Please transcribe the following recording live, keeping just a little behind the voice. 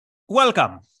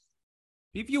Welcome.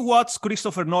 If you watch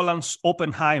Christopher Nolan's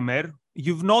Oppenheimer,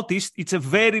 you've noticed it's a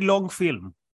very long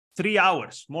film, 3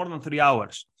 hours, more than 3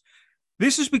 hours.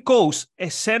 This is because a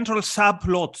central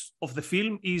subplot of the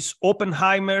film is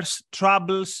Oppenheimer's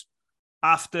troubles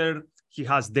after he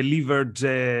has delivered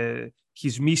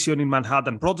his mission in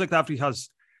Manhattan Project, after he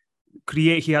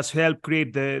has helped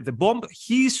create the bomb,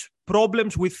 his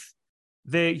problems with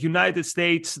the United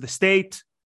States, the state,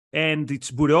 and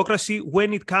its bureaucracy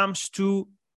when it comes to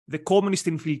the communist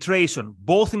infiltration,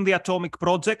 both in the atomic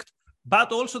project,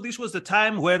 but also this was the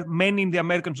time where many in the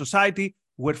American society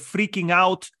were freaking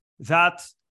out that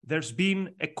there's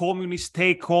been a communist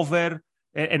takeover,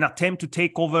 an attempt to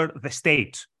take over the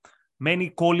state. Many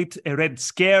call it a red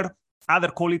scare,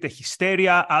 others call it a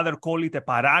hysteria, others call it a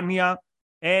paranoia,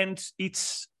 and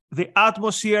it's the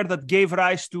atmosphere that gave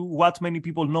rise to what many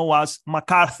people know as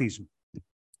McCarthyism.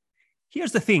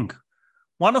 Here's the thing.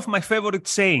 One of my favorite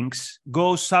sayings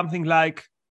goes something like,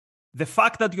 the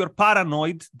fact that you're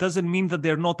paranoid doesn't mean that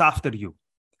they're not after you.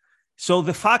 So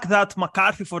the fact that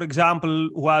McCarthy, for example,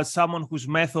 was someone whose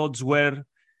methods were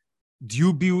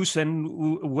dubious and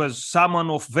was someone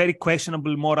of very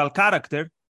questionable moral character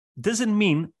doesn't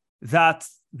mean that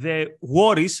the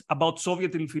worries about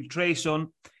Soviet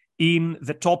infiltration in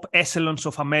the top echelons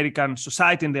of American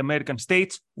society and the American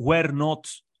states were not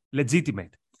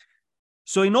legitimate.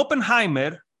 So in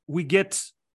Oppenheimer, we get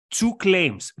two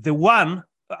claims.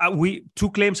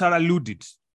 Two claims are alluded.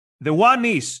 The one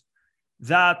is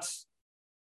that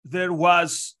there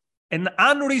was an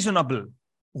unreasonable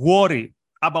worry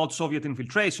about Soviet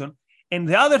infiltration. And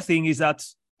the other thing is that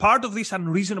part of this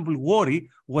unreasonable worry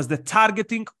was the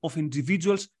targeting of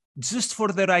individuals just for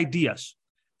their ideas.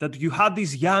 That you had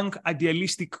these young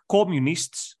idealistic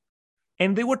communists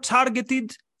and they were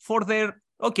targeted for their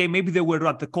maybe they were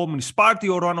at the Communist Party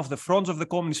or one of the fronts of the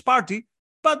Communist Party,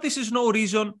 but this is no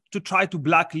reason to try to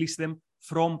blacklist them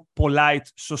from polite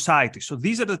society. So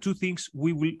these are the two things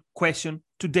we will question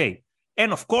today.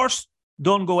 And of course,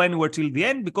 don't go anywhere till the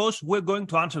end because we're going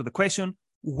to answer the question,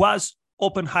 was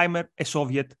Oppenheimer a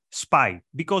Soviet spy?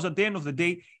 Because at the end of the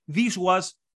day, this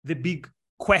was the big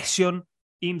question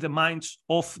in the minds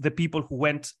of the people who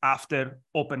went after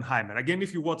Oppenheimer. Again,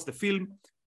 if you watch the film,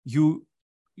 you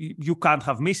can't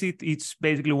have missed it. It's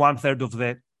basically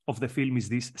 1/3 of the film is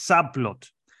this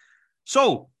subplot.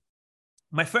 So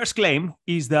my first claim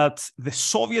is that the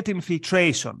Soviet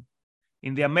infiltration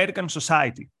in the American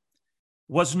society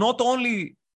was not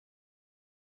only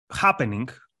happening,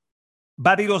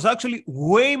 but it was actually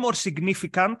way more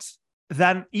significant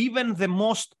than even the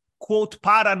most, quote,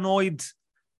 paranoid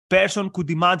person could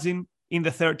imagine in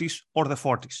the 30s or the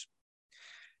 40s.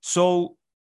 So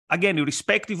again,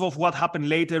 irrespective of what happened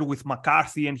later with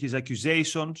McCarthy and his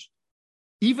accusations,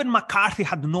 even McCarthy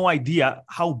had no idea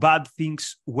how bad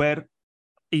things were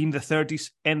in the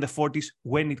 30s and the 40s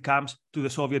when it comes to the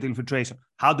Soviet infiltration.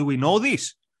 How do we know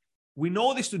this? We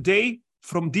know this today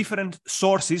from different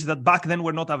sources that back then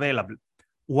were not available.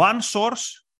 One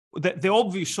source, the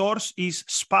obvious source, is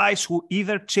spies who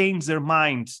either changed their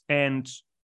minds and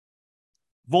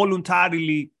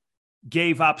voluntarily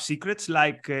gave up secrets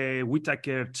like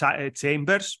Whittaker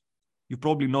Chambers. You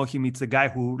probably know him. It's the guy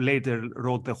who later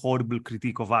wrote the horrible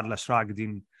critique of Atlas Shrugged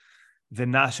in the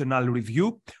National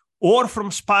Review, or from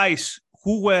spies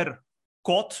who were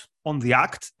caught on the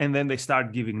act and then they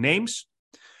start giving names.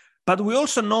 But we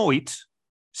also know it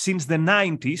since the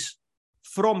 90s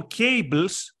from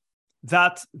cables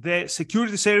that the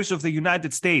security service of the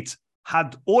United States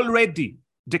had already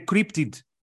decrypted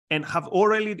and have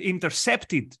already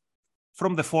intercepted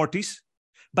from the 40s,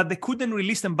 but they couldn't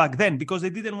release them back then because they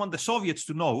didn't want the Soviets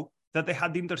to know that they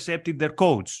had intercepted their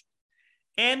codes.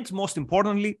 And most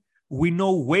importantly, we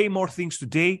know way more things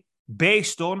today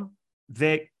based on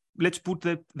the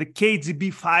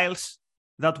KGB files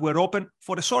that were open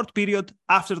for a short period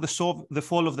after the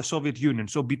fall of the Soviet Union.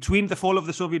 So between the fall of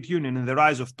the Soviet Union and the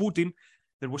rise of Putin,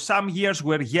 there were some years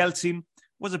where Yeltsin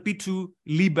was a bit too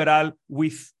liberal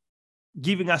with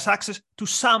giving us access to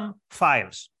some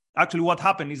files. Actually, what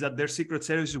happened is that their secret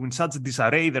services were in such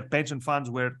disarray, their pension funds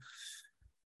were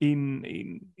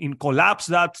in collapse,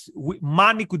 that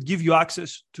money could give you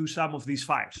access to some of these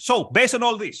files. So based on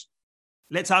all this,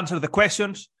 let's answer the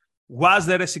questions. Was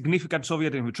there a significant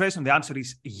Soviet infiltration? The answer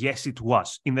is yes, it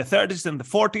was. In the 30s and the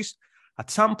 40s, at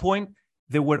some point,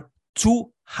 there were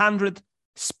 200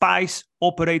 spies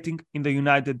operating in the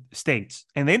United States.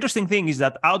 And the interesting thing is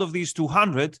that out of these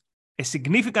 200, a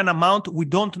significant amount, we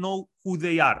don't know who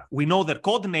they are. We know their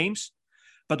code names,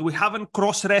 but we haven't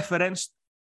cross-referenced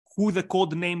who the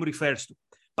code name refers to.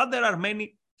 But there are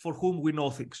many for whom we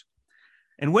know things.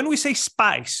 And when we say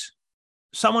spies,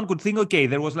 someone could think, okay,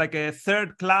 there was like a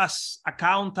third-class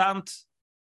accountant.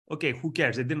 Okay, who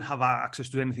cares? They didn't have access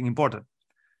to anything important.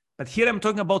 But here I'm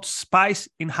talking about spies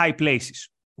in high places.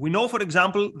 We know, for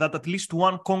example, that at least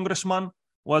one congressman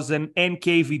was an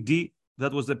NKVD,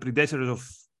 that was the predecessor of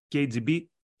KGB,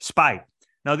 spy.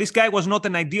 Now, this guy was not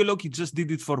an ideologue. He just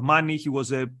did it for money. He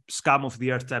was a scum of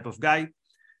the earth type of guy.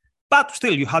 But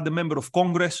still, you had a member of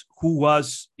Congress who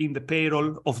was in the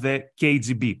payroll of the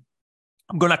KGB.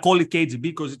 I'm going to call it KGB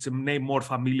because it's a name more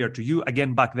familiar to you.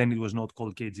 Again, back then, it was not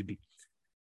called KGB.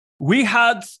 We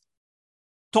had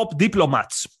top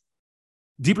diplomats.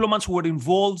 Diplomats who were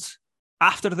involved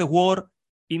after the war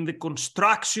in the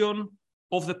construction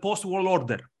of the post-war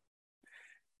order.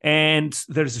 And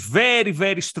there's very,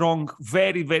 very strong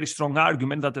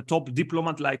argument that a top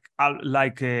diplomat like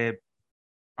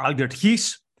Albert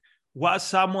Hiss was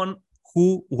someone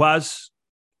who was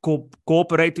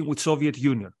cooperating with Soviet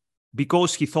Union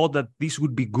because he thought that this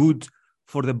would be good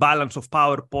for the balance of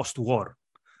power post-war.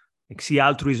 Like, see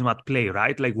altruism at play,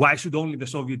 right? Like, why should only the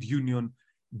Soviet Union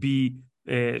be...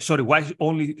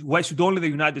 why should only the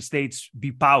United States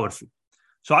be powerful?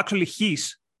 So actually,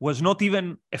 Hiss was not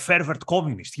even a fervent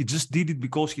communist. He just did it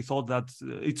because he thought that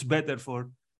it's better for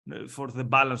the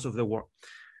balance of the war.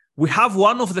 We have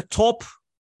one of the top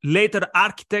later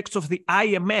architects of the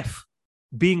IMF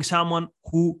being someone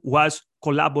who was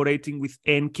collaborating with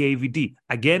NKVD.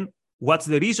 Again, what's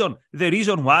the reason? The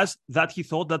reason was that he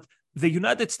thought that the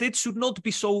United States should not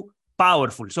be so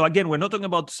powerful. So again, we're not talking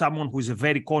about someone who is a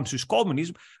very conscious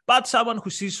communist, but someone who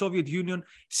sees Soviet Union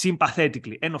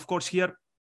sympathetically. And of course, here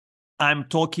I'm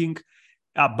talking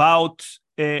about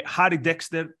Harry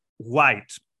Dexter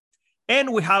White.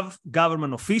 And we have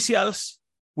government officials.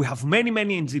 We have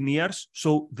many engineers.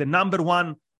 So the number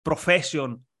one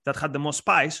profession that had the most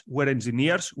spies were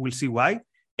engineers. We'll see why.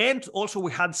 And also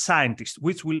we had scientists,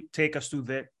 which will take us to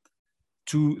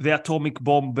the atomic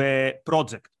bomb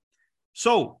project.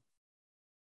 So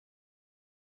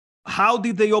how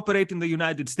did they operate in the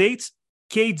United States?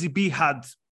 KGB had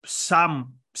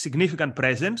some significant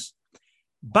presence,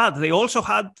 but they also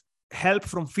had help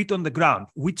from feet on the ground,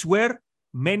 which were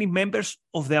many members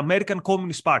of the American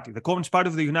Communist Party, the Communist Party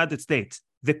of the United States,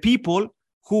 the people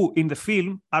who in the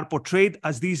film are portrayed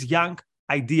as these young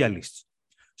idealists.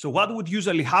 So what would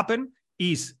usually happen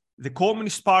is the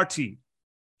Communist Party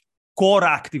core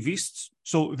activists,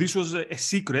 so this was a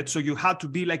secret, so you had to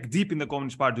be like deep in the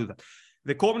Communist Party to do that.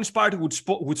 The Communist Party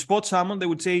would spot someone, they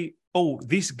would say, oh,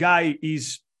 this guy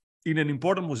is in an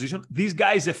important position, this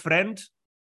guy is a friend.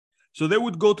 So they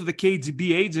would go to the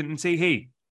KGB agent and say, hey,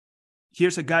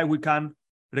 here's a guy we can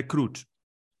recruit.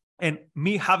 And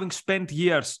me having spent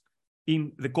years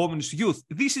in the communist youth,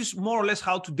 this is more or less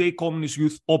how today communist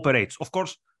youth operates. Of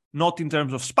course, not in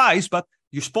terms of spies, but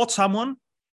you spot someone,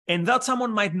 and that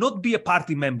someone might not be a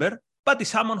party member, but is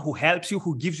someone who helps you,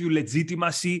 who gives you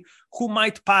legitimacy, who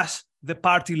might pass the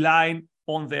party line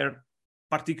on their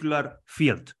particular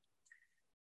field.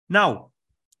 Now,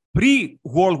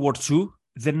 pre-World War II,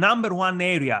 the number one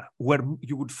area where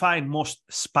you would find most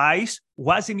spies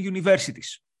was in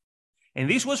universities. And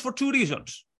this was for two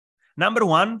reasons. Number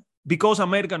one, because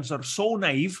Americans are so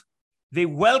naive, they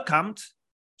welcomed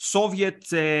Soviet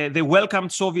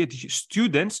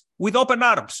students with open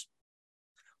arms,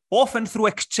 often through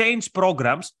exchange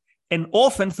programs and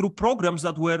often through programs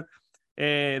that were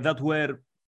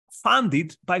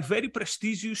funded by very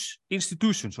prestigious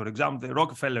institutions, for example, the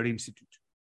Rockefeller Institute.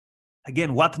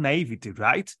 Again, what naivety,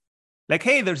 right? Like,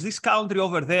 hey, there's this country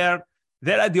over there,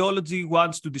 their ideology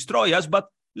wants to destroy us, but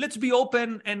let's be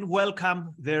open and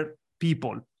welcome their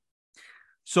people.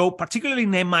 So particularly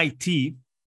in MIT,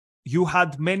 you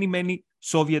had many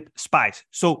Soviet spies.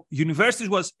 So universities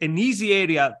was an easy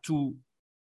area to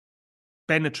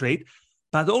penetrate,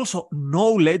 but also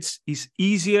knowledge is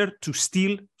easier to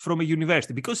steal from a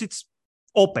university because it's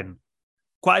open.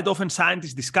 Quite often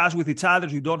scientists discuss with each other,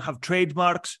 you don't have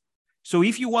trademarks. So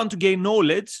if you want to gain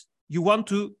knowledge, you want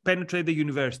to penetrate the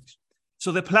universities.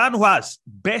 So the plan was,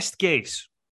 best case,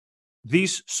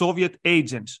 these Soviet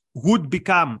agents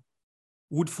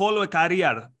would follow a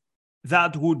career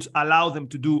that would allow them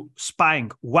to do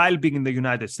spying while being in the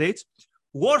United States.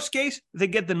 Worst case, they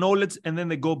get the knowledge and then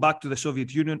they go back to the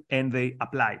Soviet Union and they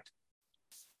apply it.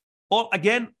 Or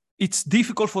again, it's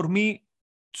difficult for me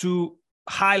to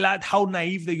highlight how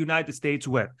naive the United States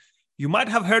were. You might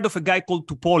have heard of a guy called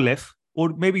Tupolev, or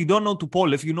maybe you don't know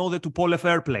Tupolev, you know the Tupolev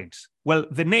airplanes. Well,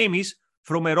 the name is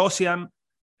from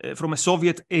a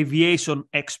Soviet aviation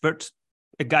expert,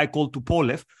 a guy called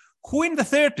Tupolev, who in the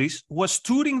 30s was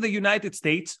touring the United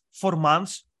States for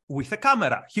months with a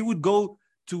camera. He would go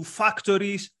to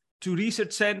factories to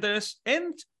research centers,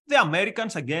 and the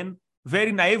Americans, again,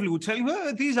 very naively would tell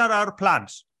you, these are our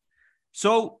plans.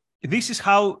 So this is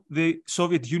how the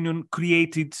Soviet Union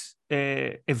created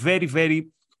a very, very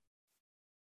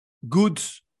good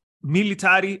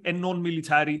military and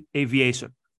non-military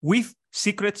aviation with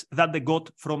secrets that they got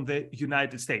from the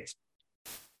United States.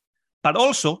 But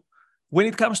also, when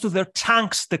it comes to their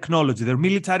tanks technology, their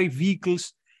military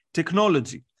vehicles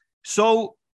technology.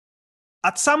 So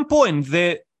at some point,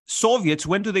 the Soviets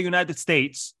went to the United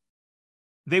States.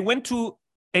 They went to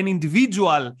an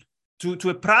individual, to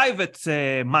a private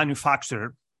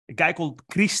manufacturer, a guy called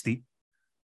Christie,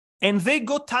 and they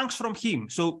got tanks from him.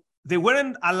 So they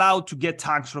weren't allowed to get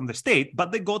tanks from the state,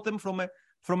 but they got them from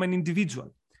an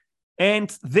individual.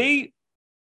 And they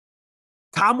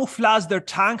camouflaged their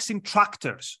tanks in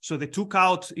tractors. So they took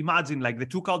out, imagine, like they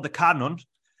took out the cannon,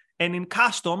 and in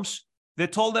customs, they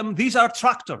told them, these are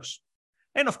tractors.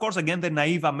 And of course, again, the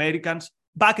naive Americans,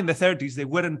 back in the 30s,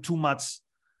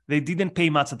 they didn't pay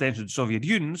much attention to the Soviet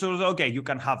Union. So it was, okay, you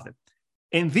can have them.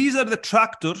 And these are the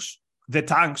tractors, the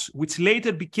tanks, which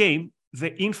later became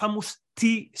the infamous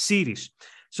T-series.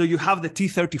 So you have the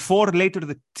T-34, later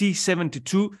the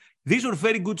T-72. These were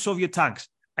very good Soviet tanks.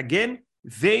 Again,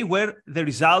 they were the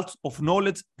result of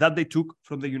knowledge that they took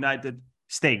from the United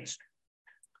States.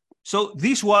 So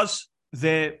this was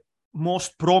the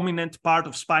most prominent part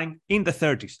of spying in the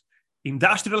 30s.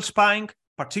 Industrial spying,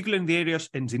 particularly in the areas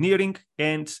engineering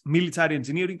and military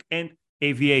engineering and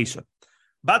aviation.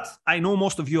 But I know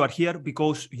most of you are here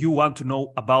because you want to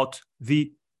know about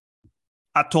the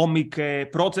atomic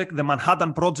project, the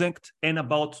Manhattan Project, and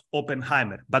about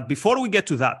Oppenheimer. But before we get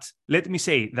to that, let me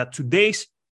say that today's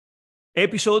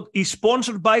episode is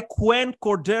sponsored by Quen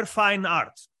Cordair Fine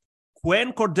Art.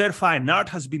 Quen Cordair Fine Art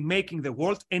has been making the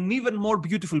world an even more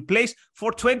beautiful place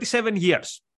for 27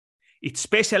 years. It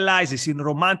specializes in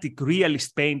romantic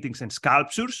realist paintings and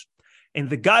sculptures, and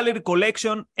the gallery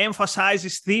collection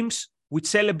emphasizes themes which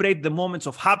celebrate the moments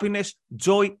of happiness,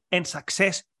 joy, and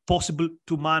success possible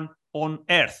to man on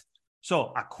Earth.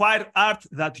 So acquire art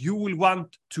that you will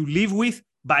want to live with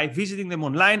by visiting them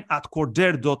online at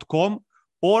cordair.com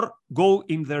or go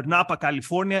in their Napa,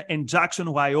 California and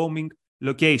Jackson, Wyoming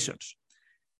locations.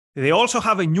 They also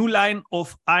have a new line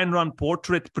of Ayn Rand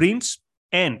portrait prints,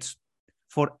 and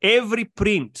for every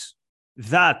print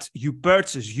that you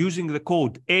purchase using the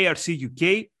code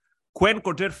ARCUK, Quen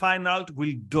Cordair Fine Art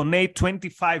will donate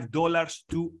 $25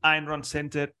 to Ayn Rand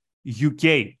Center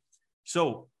UK.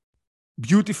 So,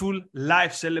 beautiful,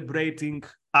 life-celebrating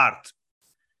art.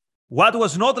 What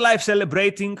was not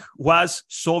life-celebrating was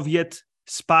Soviet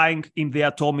spying in the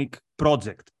atomic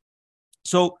project.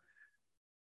 So,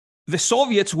 the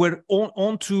Soviets were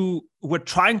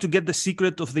trying to get the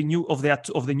secret of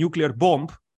the nuclear bomb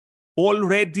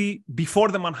already before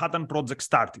the Manhattan Project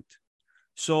started.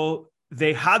 So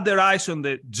they had their eyes on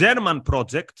the German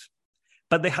project,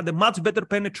 but they had a much better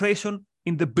penetration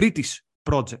in the British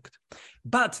project.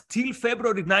 But till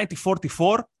February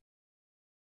 1944,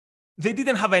 they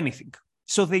didn't have anything.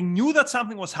 So they knew that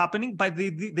something was happening, but they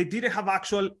didn't have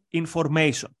actual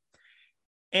information.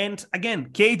 And again,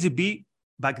 KGB,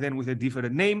 back then with a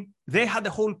different name, they had a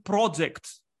whole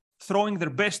project throwing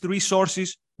their best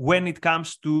resources when it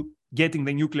comes to getting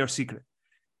the nuclear secret.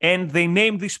 And they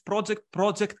named this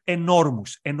project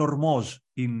Enormous, Enormos,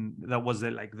 that was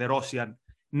the Russian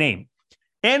name.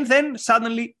 And then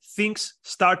suddenly things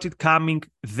started coming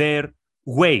their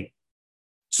way.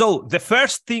 So the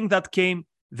first thing that came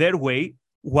their way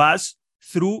was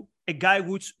through a guy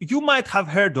which you might have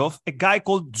heard of, a guy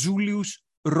called Julius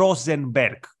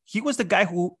Rosenberg. He was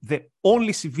the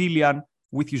only civilian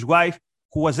with his wife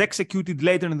who was executed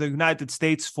later in the United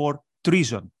States for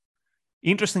treason.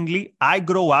 Interestingly, I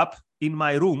grew up in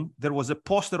my room. There was a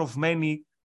poster of many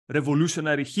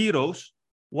revolutionary heroes.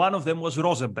 One of them was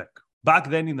Rosenberg. Back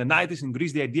then in the 90s in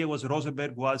Greece, the idea was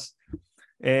Rosenberg was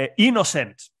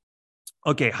innocent.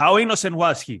 Okay, how innocent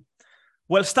was he?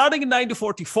 Well, starting in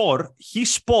 1944, he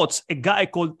spots a guy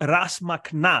called Ras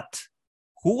McNutt,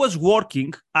 who was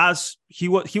working as, he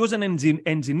was an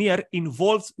engineer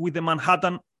involved with the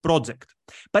Manhattan Project.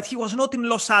 But he was not in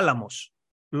Los Alamos.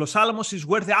 Los Alamos is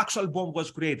where the actual bomb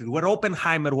was created, where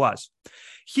Oppenheimer was.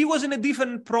 He was in a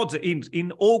different project,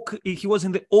 he was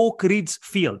in the Oak Ridge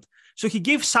field. So he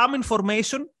gave some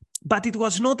information, but it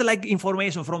was not like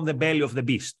information from the belly of the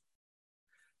beast.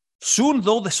 Soon,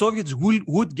 though, the Soviets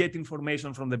would get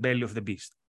information from the belly of the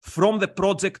beast, from the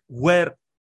project where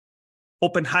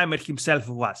Oppenheimer himself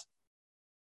was.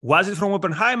 Was it from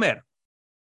Oppenheimer?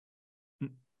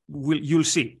 You'll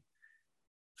see.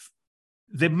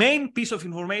 The main piece of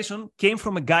information came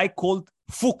from a guy called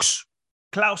Fuchs.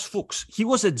 Klaus Fuchs. He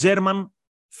was a German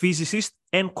physicist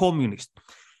and communist.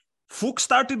 Fuchs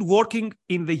started working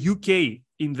in the UK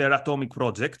in their atomic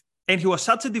project, and he was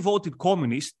such a devoted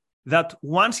communist that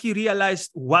once he realized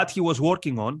what he was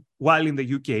working on while in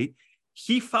the UK,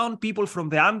 he found people from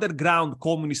the underground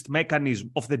communist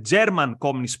mechanism of the German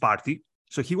Communist Party.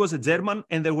 So he was a German,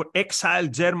 and there were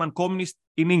exiled German communists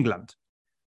in England.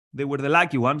 They were the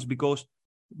lucky ones because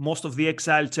most of the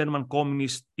exiled German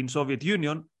communists in Soviet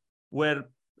Union were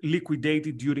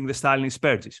liquidated during the Stalinist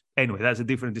purges. Anyway, that's a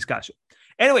different discussion.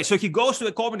 Anyway, so he goes to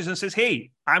a communist and says,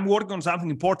 hey, I'm working on something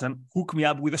important. Hook me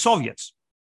up with the Soviets.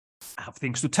 I have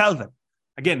things to tell them.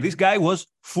 Again, this guy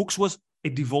Fuchs was a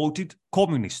devoted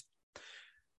communist.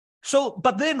 So,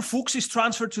 but then Fuchs is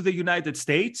transferred to the United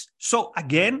States. So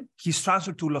again, he's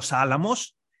transferred to Los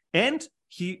Alamos, and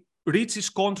he reaches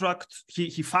contract.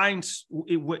 He finds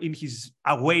in his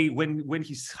away when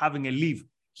he's having a leave,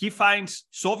 he finds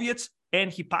Soviets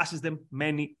and he passes them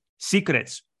many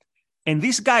secrets. And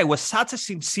this guy was such a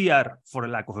sincere, for a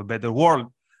lack of a better word,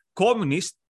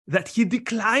 communist that he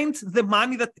declined the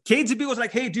money that KGB was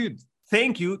like, hey, dude,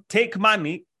 thank you, take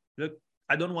money. Look,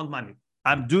 I don't want money.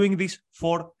 I'm doing this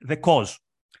for the cause.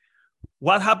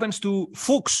 What happens to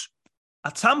Fuchs?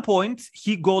 At some point,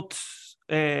 he got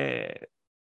the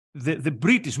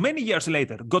British, many years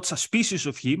later, got suspicious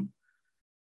of him.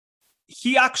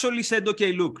 He actually said,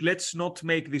 okay, look, let's not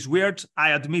make this weird. I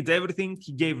admit everything.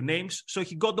 He gave names. So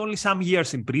he got only some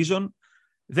years in prison.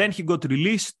 Then he got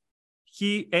released.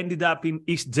 He ended up in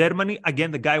East Germany.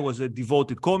 Again, the guy was a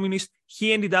devoted communist.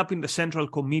 He ended up in the Central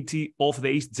Committee of the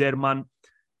East German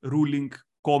ruling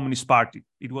Communist Party.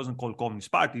 It wasn't called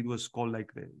Communist Party. It was called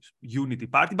like the Unity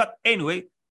Party. But anyway,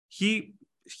 he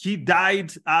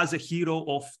died as a hero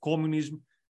of communism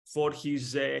for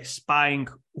his spying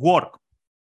work.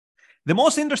 The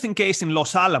most interesting case in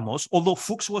Los Alamos, although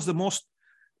Fuchs was the most,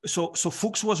 so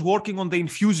Fuchs was working on the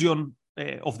infusion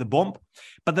of the bomb,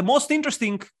 but the most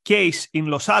interesting case in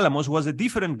Los Alamos was a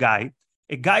different guy,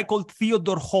 a guy called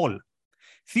Theodore Hall.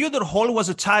 Theodore Hall was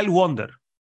a child wonder.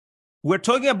 We're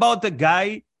talking about the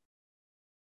guy,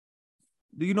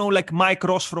 you know, like Mike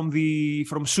Ross from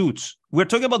Suits. We're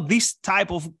talking about this type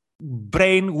of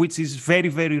brain, which is very,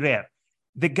 very rare.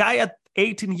 The guy at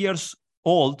 18 years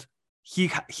old,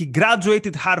 he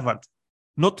graduated Harvard.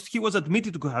 Not he was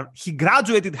admitted to Harvard. He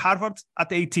graduated Harvard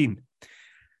at 18.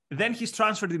 Then he's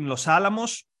transferred in Los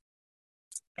Alamos.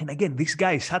 And again, this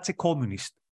guy is such a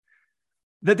communist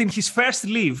that in his first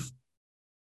leave,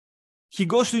 he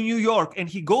goes to New York and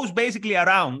he goes basically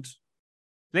around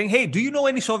saying, hey, do you know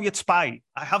any Soviet spy?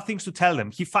 I have things to tell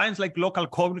them. He finds like local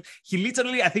communists. He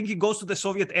literally, I think he goes to the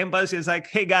Soviet embassy and is like,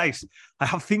 hey guys, I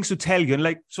have things to tell you. And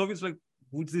like Soviets like,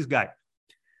 who's this guy?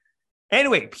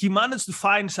 Anyway, he managed to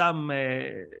find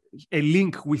a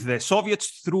link with the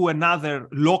Soviets through another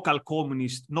local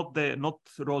communist, not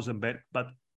Rosenberg, but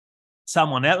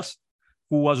someone else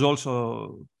who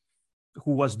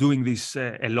was doing this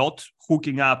a lot,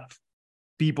 hooking up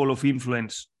people of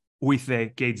influence with the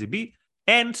KGB,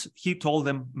 and he told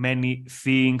them many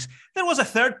things. There was a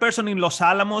third person in Los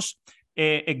Alamos,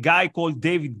 a guy called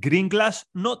David Greenglass.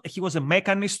 He was a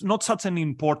mechanist, not such an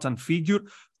important figure.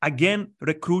 Again,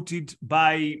 recruited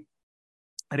by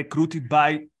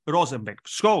Rosenberg.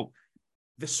 So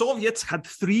the Soviets had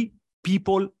 3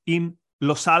 people in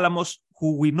Los Alamos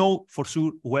who we know for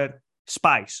sure were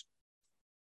spies.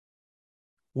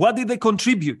 What did they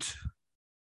contribute?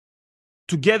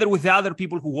 Together with the other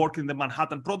people who worked in the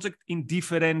Manhattan Project in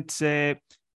different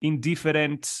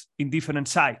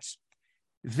sites.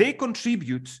 They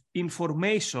contribute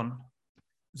information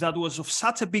that was of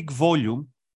such a big volume.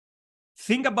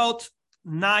 Think about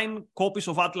 9 copies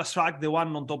of Atlas Shrugged, the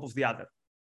one on top of the other.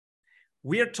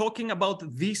 We are talking about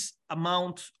this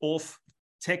amount of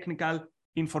technical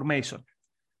information.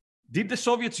 Did the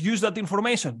Soviets use that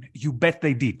information? You bet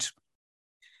they did.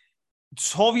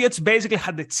 Soviets basically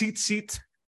had the cheat sheet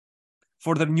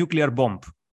for their nuclear bomb.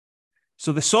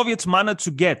 So the Soviets managed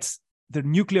to get their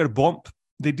nuclear bomb.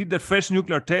 They did their first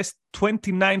nuclear test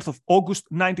 29th of August,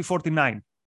 1949,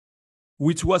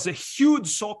 which was a huge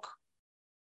shock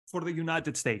for the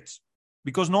United States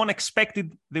because no one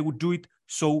expected they would do it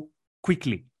so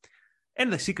quickly.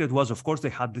 And the secret was, of course, they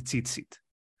had the cheat sheet.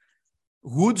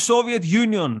 Would Soviet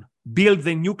Union build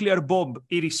the nuclear bomb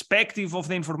irrespective of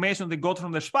the information they got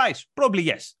from their spies? Probably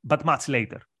yes, but much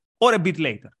later, or a bit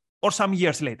later, or some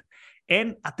years later,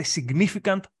 and at a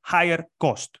significant higher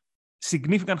cost.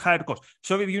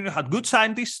 Soviet Union had good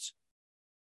scientists,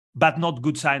 but not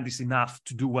good scientists enough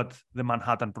to do what the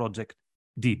Manhattan Project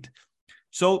did.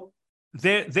 So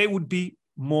there would be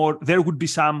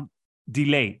some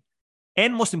delay.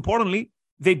 And most importantly,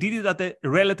 they did it at a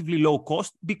relatively low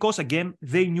cost because, again,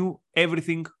 they knew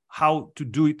everything how to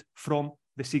do it from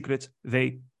the secrets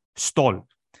they stole.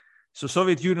 So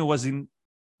Soviet Union was in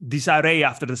disarray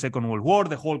after the Second World War.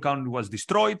 The whole country was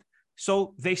destroyed.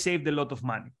 So they saved a lot of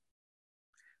money.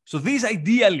 So these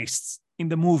idealists in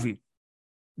the movie,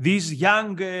 these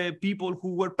young people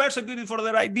who were persecuted for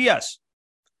their ideas,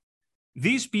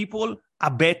 these people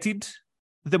abetted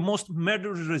the most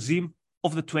murderous regime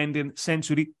of the 20th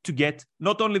century to get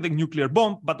not only the nuclear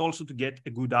bomb, but also to get a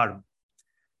good army.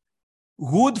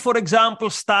 Would, for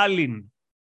example, Stalin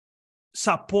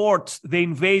support the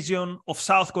invasion of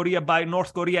South Korea by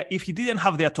North Korea if he didn't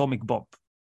have the atomic bomb?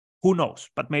 Who knows,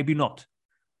 but maybe not.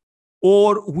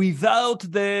 Or without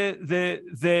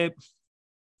the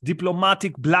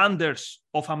diplomatic blunders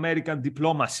of American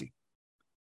diplomacy,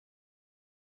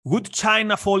 would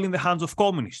China fall in the hands of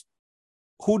communists?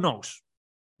 Who knows?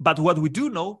 But what we do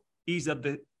know is that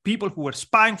the people who were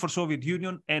spying for Soviet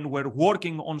Union and were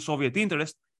working on Soviet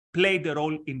interests played a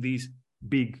role in these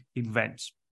big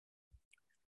events.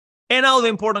 And now the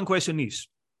important question is,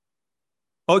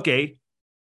 okay,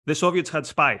 the Soviets had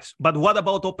spies, but what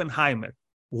about Oppenheimer?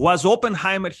 Was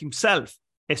Oppenheimer himself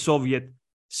a Soviet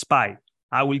spy?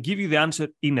 I will give you the answer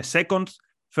in a second.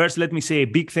 First, let me say a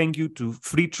big thank you to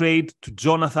Free Trade, to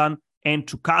Jonathan, and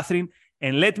to Catherine.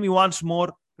 And let me once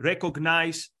more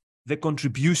recognize the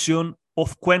contribution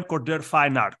of Quen Corder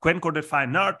Fine Art. Quen Corder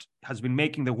Fine Art has been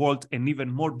making the world an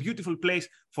even more beautiful place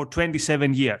for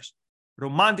 27 years.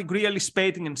 Romantic realist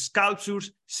painting and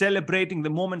sculptures celebrating the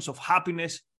moments of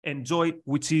happiness and joy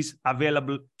which is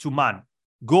available to man.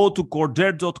 Go to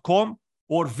corder.com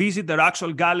or visit their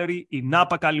actual gallery in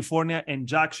Napa, California and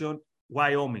Jackson,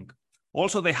 Wyoming.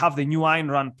 Also, they have the new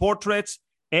Ayn Rand portraits,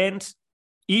 and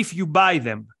if you buy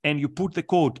them and you put the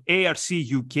code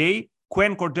ARCUK,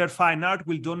 Quen Corder Fine Art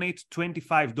will donate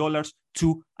 $25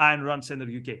 to Ayn Rand Center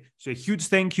UK. So a huge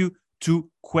thank you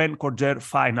to Quen Corder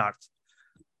Fine Art.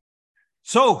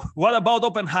 So what about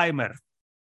Oppenheimer?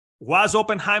 Was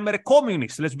Oppenheimer a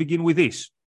communist? Let's begin with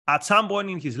this. At some point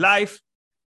in his life,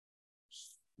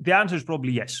 the answer is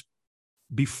probably yes.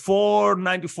 Before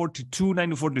 1942,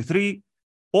 1943,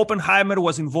 Oppenheimer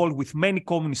was involved with many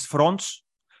communist fronts.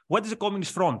 What is a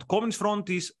communist front? Communist front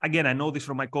is, again, I know this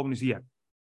from my communist year.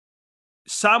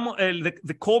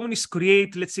 The communists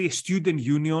create, let's say, a student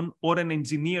union or an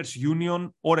engineers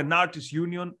union or an artist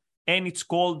union, and it's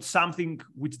called something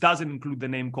which doesn't include the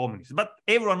name communist. But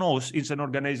everyone knows it's an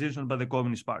organization by the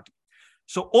Communist Party.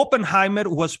 So Oppenheimer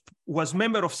was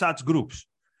member of such groups.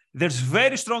 There's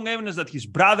very strong evidence that his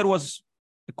brother was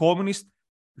a communist,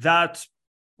 that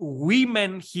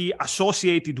women he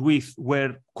associated with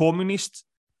were communists,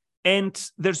 and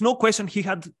there's no question he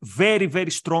had very,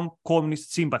 very strong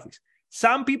communist sympathies.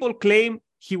 Some people claim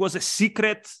he was a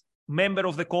secret member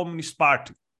of the Communist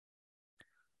Party.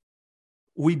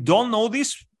 We don't know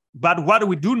this, but what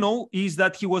we do know is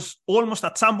that he was almost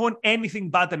at some point anything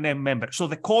but a member. So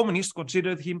the communists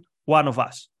considered him one of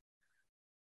us.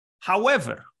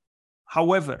 However,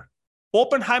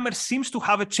 Oppenheimer seems to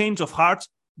have a change of heart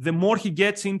the more he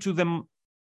gets into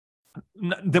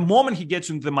the moment he gets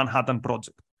into the Manhattan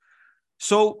Project.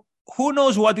 So who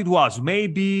knows what it was?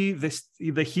 Maybe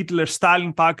the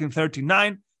Hitler-Stalin Pact in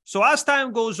 1939. So as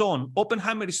time goes on,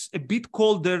 Oppenheimer is a bit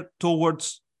colder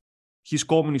towards his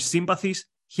communist sympathies.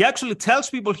 He actually tells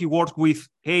people he worked with,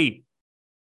 hey,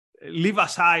 leave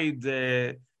aside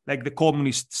the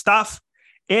communist stuff.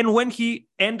 And when he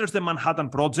enters the Manhattan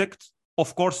Project,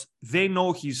 of course, they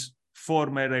know his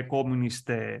former communist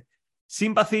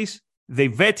sympathies. They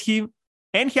vet him,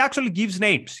 and he actually gives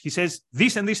names. He says,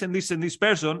 this and this and this and this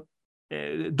person,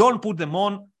 don't put them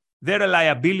on. They're a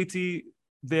liability.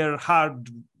 They're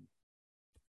hardline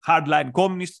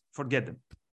communists. Forget them.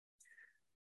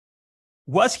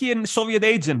 Was he a Soviet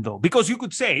agent, though? Because you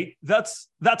could say that's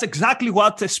exactly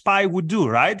what a spy would do,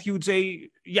 right? He would say,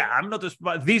 yeah, I'm not a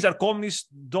spy. These are communists.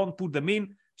 Don't put them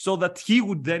in, so that he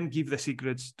would then give the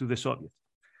secrets to the Soviets.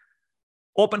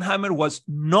 Oppenheimer was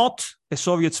not a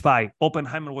Soviet spy.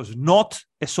 Oppenheimer was not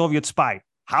a Soviet spy.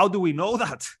 How do we know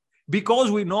that?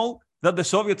 Because we know that the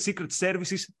Soviet secret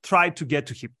services tried to get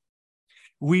to him.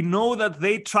 We know that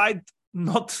they tried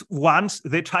not once,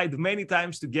 they tried many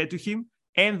times to get to him,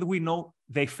 and we know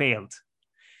they failed.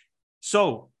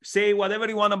 So, say whatever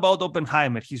you want about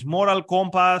Oppenheimer, his moral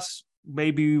compass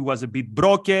maybe was a bit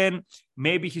broken,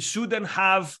 maybe he shouldn't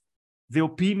have the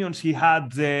opinions he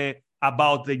had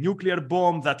about the nuclear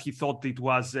bomb, that he thought it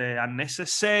was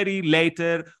unnecessary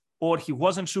later, or he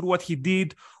wasn't sure what he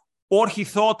did, or he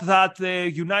thought that the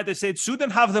United States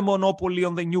shouldn't have the monopoly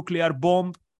on the nuclear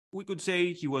bomb. We could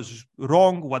say he was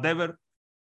wrong, whatever.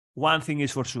 one thing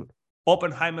is for sure.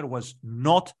 Oppenheimer was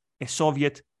not a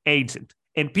Soviet agent.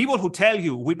 And people who tell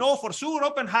you, we know for sure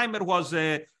Oppenheimer was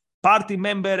a party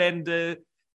member and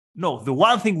no, the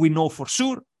one thing we know for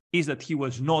sure is that he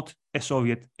was not a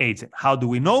Soviet agent. How do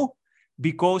we know?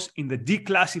 Because in the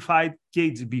declassified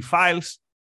KGB files,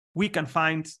 we can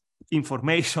find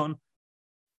information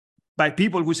by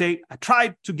people who say, I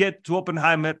tried to get to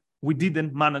Oppenheimer. We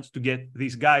didn't manage to get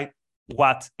this guy.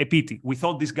 What a pity. We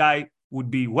thought this guy would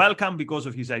be welcome because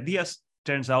of his ideas.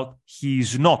 Turns out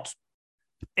he's not.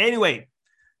 Anyway,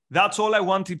 that's all I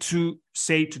wanted to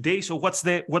say today. So what's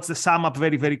the sum up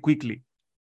very, very quickly?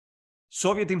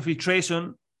 Soviet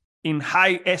infiltration in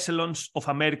high echelons of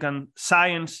American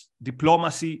science,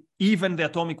 diplomacy, even the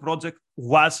atomic project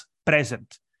was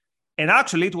present. And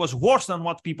actually, it was worse than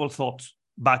what people thought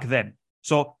back then.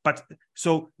 So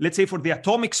let's say for the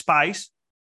atomic spies,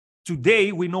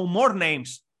 today we know more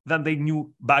names than they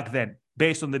knew back then,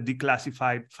 based on the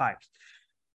declassified files.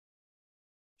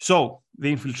 So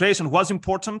the infiltration was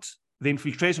important. The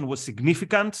infiltration was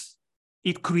significant.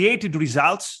 It created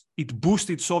results. It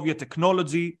boosted Soviet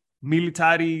technology,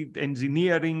 military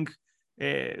engineering.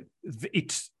 It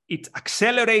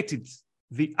accelerated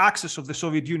the access of the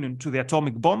Soviet Union to the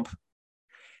atomic bomb.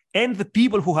 And the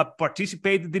people who have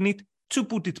participated in it, to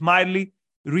put it mildly,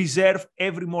 reserve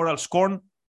every moral scorn.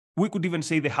 We could even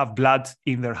say they have blood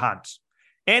in their hands.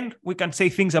 And we can say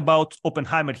things about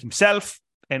Oppenheimer himself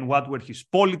and what were his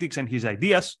politics and his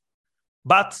ideas.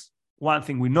 But one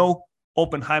thing we know,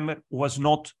 Oppenheimer was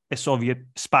not a Soviet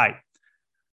spy.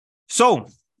 So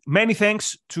many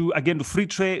thanks to Free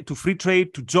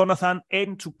Trade, to Jonathan,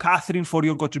 and to Catherine for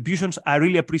your contributions. I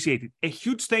really appreciate it. A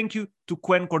huge thank you to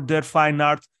Quen Cordair Fine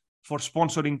Art for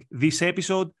sponsoring this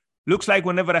episode. Looks like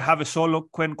whenever I have a solo,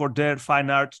 Quen Cordair Fine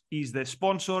Art is the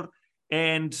sponsor.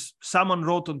 And someone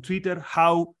wrote on Twitter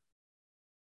how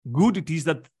good it is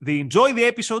that they enjoy the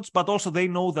episodes, but also they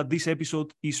know that this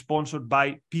episode is sponsored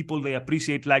by people they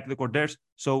appreciate, like the Cordairs.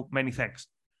 So many thanks.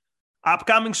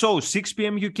 Upcoming shows, 6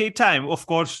 p.m. UK time, of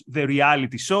course, the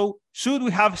reality show. Should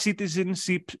we have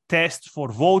citizenship tests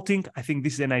for voting? I think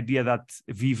this is an idea that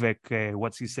Vivek,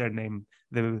 what's his surname,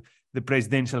 the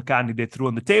presidential candidate, threw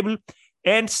on the table.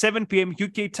 And 7 p.m.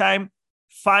 UK time,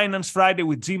 Finance Friday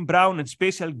with Jim Brown and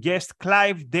special guest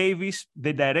Clive Davis,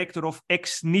 the director of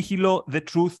Ex Nihilo, The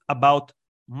Truth About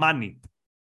Money.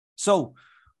 So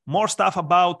more stuff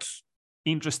about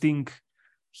interesting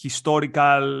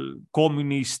historical,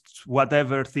 communist,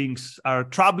 whatever things are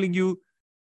troubling you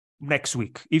next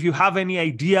week. If you have any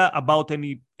idea about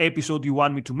any episode you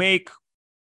want me to make,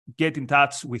 get in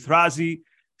touch with Razi,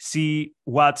 see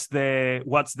what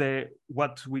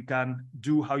we can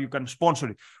do, how you can sponsor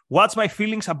it. What's my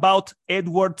feelings about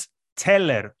Edward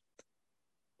Teller?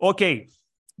 Okay,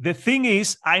 the thing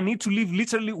is, I need to leave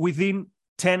literally within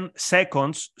 10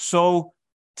 seconds. So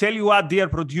tell you what, dear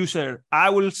producer,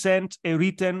 I will send a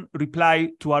written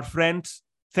reply to our friend.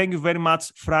 Thank you very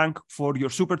much, Frank, for your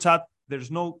super chat.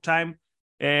 There's no time.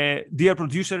 Dear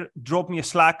producer, drop me a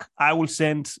Slack. I will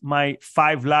send my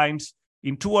 5 lines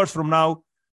in 2 hours from now,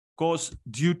 because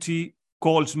duty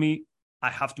calls me. I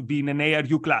have to be in an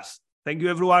ARU class. Thank you,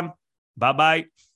 everyone. Bye-bye.